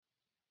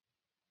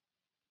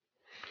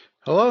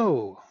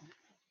Hello,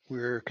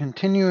 we're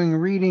continuing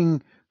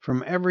reading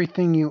from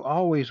Everything You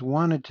Always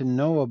Wanted to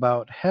Know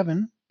About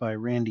Heaven by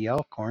Randy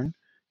Alcorn,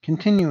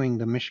 continuing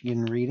the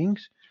Michigan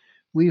readings.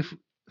 We've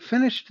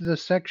finished the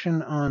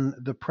section on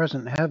the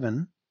present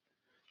heaven,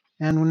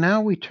 and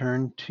now we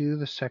turn to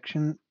the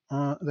section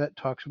that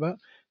talks about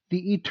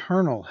the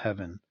eternal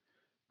heaven,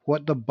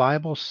 what the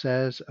Bible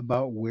says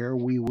about where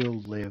we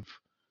will live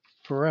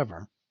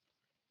forever.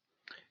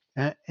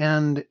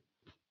 And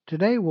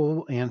today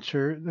we'll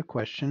answer the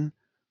question,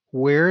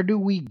 where do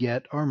we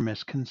get our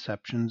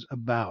misconceptions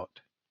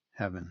about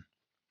heaven?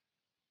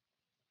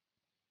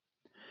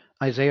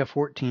 Isaiah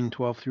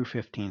 14:12 through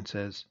 15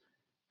 says,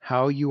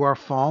 "How you are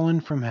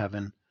fallen from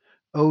heaven,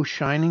 O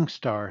shining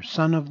star,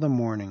 son of the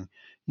morning!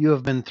 You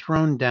have been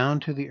thrown down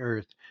to the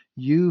earth,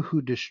 you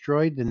who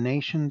destroyed the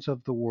nations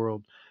of the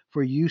world.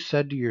 For you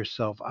said to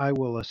yourself, I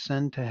will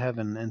ascend to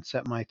heaven and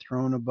set my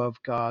throne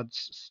above God's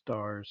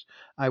stars.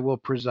 I will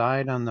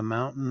preside on the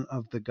mountain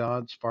of the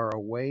gods far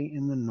away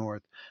in the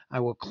north. I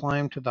will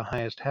climb to the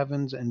highest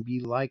heavens and be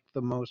like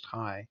the Most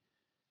High.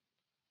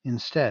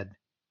 Instead,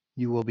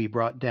 you will be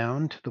brought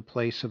down to the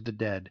place of the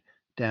dead,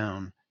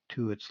 down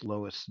to its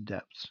lowest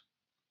depths."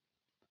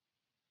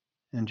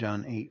 And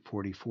John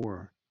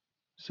 8:44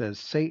 says,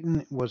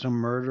 "Satan was a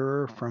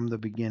murderer from the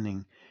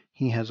beginning.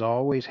 He has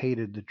always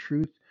hated the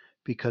truth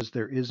because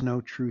there is no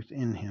truth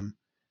in him.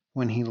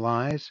 When he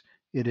lies,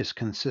 it is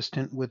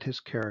consistent with his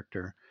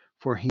character,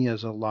 for he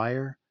is a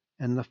liar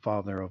and the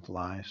father of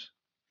lies."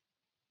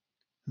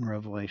 And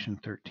Revelation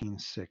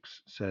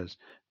 13:6 says,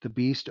 "The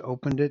beast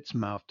opened its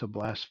mouth to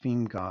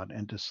blaspheme God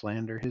and to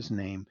slander his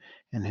name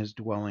and his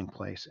dwelling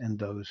place and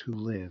those who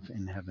live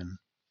in heaven."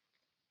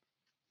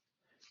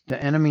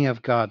 The enemy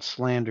of God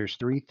slanders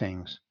three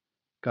things: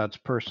 God's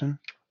person,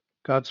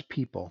 God's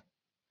people,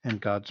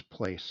 and God's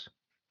place,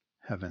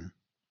 heaven.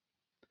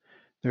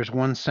 There's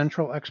one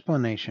central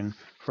explanation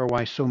for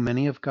why so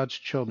many of God's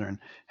children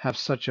have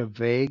such a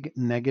vague,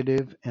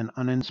 negative, and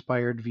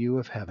uninspired view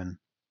of heaven: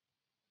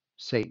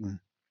 Satan.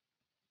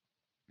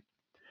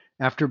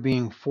 After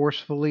being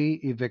forcefully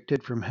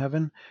evicted from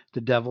heaven,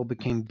 the devil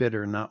became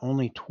bitter not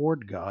only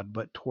toward God,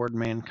 but toward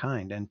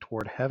mankind and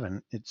toward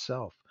heaven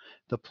itself,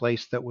 the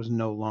place that was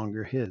no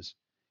longer his.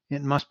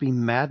 It must be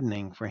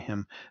maddening for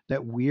him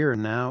that we're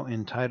now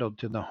entitled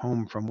to the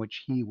home from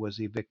which he was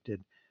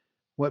evicted.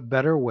 What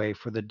better way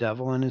for the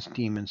devil and his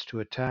demons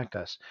to attack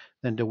us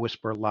than to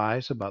whisper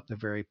lies about the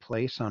very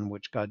place on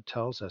which God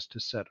tells us to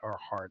set our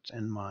hearts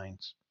and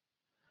minds?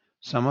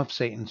 Some of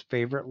Satan's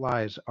favorite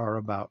lies are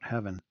about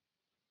heaven.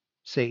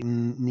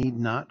 Satan need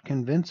not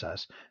convince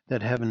us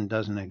that heaven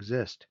doesn't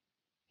exist.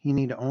 He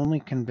need only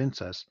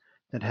convince us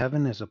that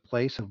heaven is a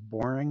place of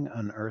boring,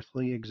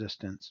 unearthly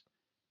existence.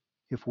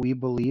 If we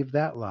believe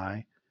that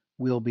lie,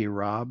 we'll be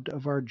robbed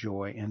of our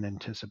joy and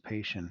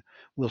anticipation.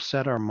 We'll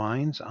set our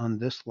minds on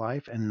this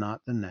life and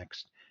not the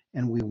next,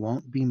 and we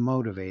won't be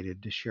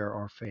motivated to share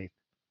our faith.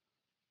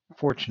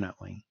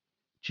 Fortunately,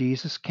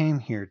 Jesus came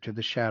here to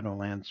the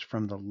Shadowlands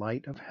from the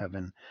light of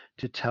heaven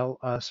to tell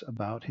us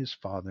about his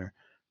Father,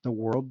 the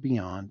world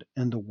beyond,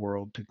 and the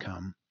world to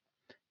come.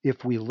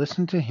 If we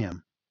listen to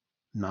him,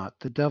 not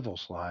the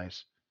devil's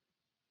lies,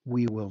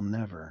 we will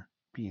never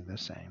be the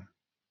same.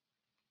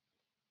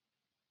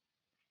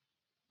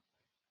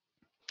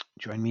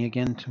 Join me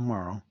again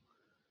tomorrow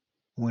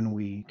when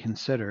we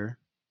consider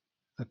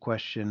the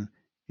question,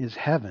 is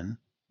heaven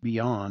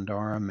beyond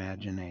our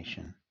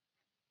imagination?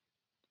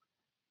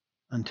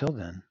 Until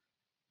then,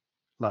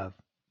 love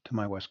to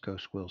my West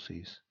Coast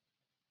Wilsies.